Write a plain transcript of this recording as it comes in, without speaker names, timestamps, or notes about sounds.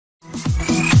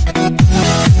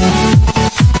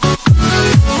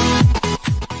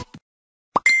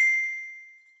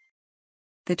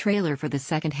The trailer for the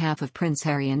second half of Prince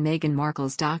Harry and Meghan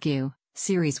Markle's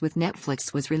docu-series with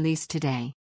Netflix was released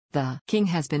today. The King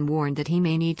has been warned that he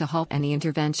may need to halt any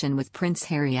intervention with Prince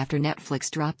Harry after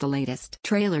Netflix dropped the latest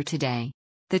trailer today.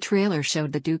 The trailer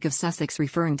showed the Duke of Sussex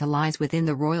referring to lies within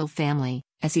the royal family,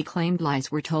 as he claimed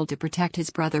lies were told to protect his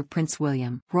brother Prince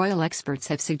William. Royal experts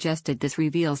have suggested this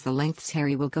reveals the lengths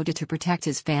Harry will go to protect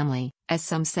his family, as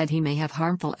some said he may have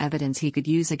harmful evidence he could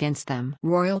use against them.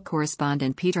 Royal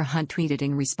correspondent Peter Hunt tweeted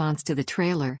in response to the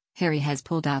trailer, "Harry has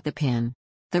pulled out the pin.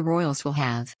 The royals will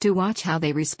have to watch how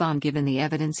they respond given the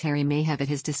evidence Harry may have at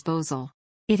his disposal."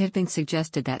 It had been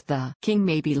suggested that the King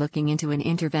may be looking into an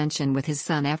intervention with his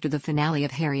son after the finale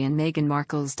of Harry and Meghan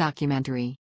Markle's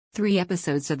documentary. 3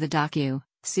 episodes of the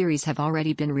docu-series have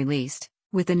already been released,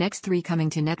 with the next 3 coming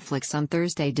to Netflix on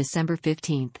Thursday, December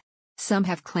 15th. Some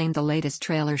have claimed the latest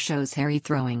trailer shows Harry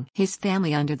throwing his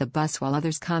family under the bus, while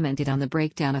others commented on the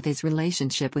breakdown of his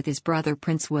relationship with his brother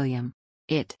Prince William.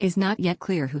 It is not yet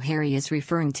clear who Harry is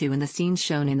referring to in the scenes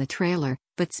shown in the trailer,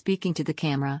 but speaking to the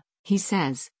camera, he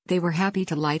says, "They were happy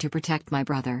to lie to protect my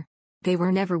brother. They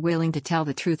were never willing to tell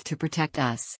the truth to protect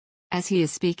us." As he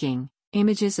is speaking,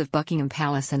 images of Buckingham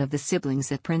Palace and of the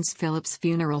siblings at Prince Philip's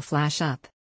funeral flash up.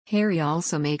 Harry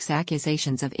also makes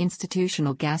accusations of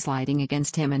institutional gaslighting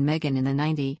against him and Meghan in the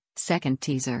 90-second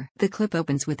teaser. The clip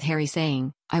opens with Harry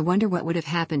saying, "I wonder what would have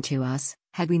happened to us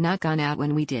had we not gone out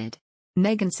when we did."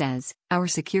 Meghan says, "Our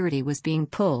security was being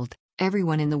pulled,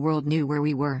 everyone in the world knew where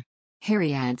we were."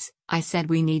 Harry adds, "I said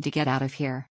we need to get out of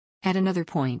here." At another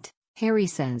point, Harry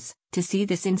says, "To see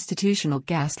this institutional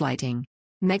gaslighting."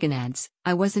 Meghan adds,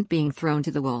 "I wasn't being thrown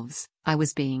to the wolves, I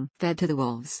was being fed to the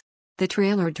wolves." The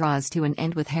trailer draws to an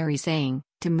end with Harry saying,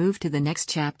 "To move to the next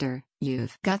chapter,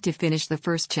 you've got to finish the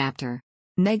first chapter."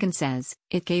 Meghan says,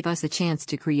 "It gave us a chance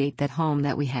to create that home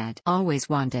that we had always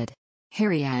wanted."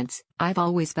 Harry adds, "I've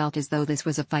always felt as though this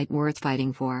was a fight worth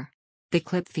fighting for." The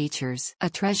clip features a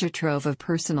treasure trove of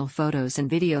personal photos and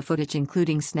video footage,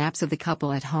 including snaps of the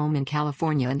couple at home in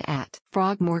California and at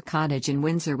Frogmore Cottage in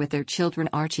Windsor with their children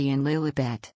Archie and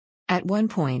Lilibet. At one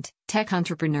point, tech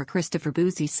entrepreneur Christopher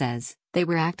Boozy says, they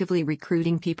were actively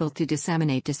recruiting people to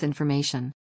disseminate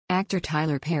disinformation. Actor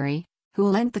Tyler Perry, who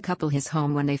lent the couple his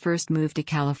home when they first moved to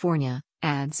California,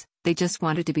 adds, "They just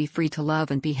wanted to be free to love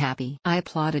and be happy. I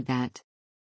applauded that."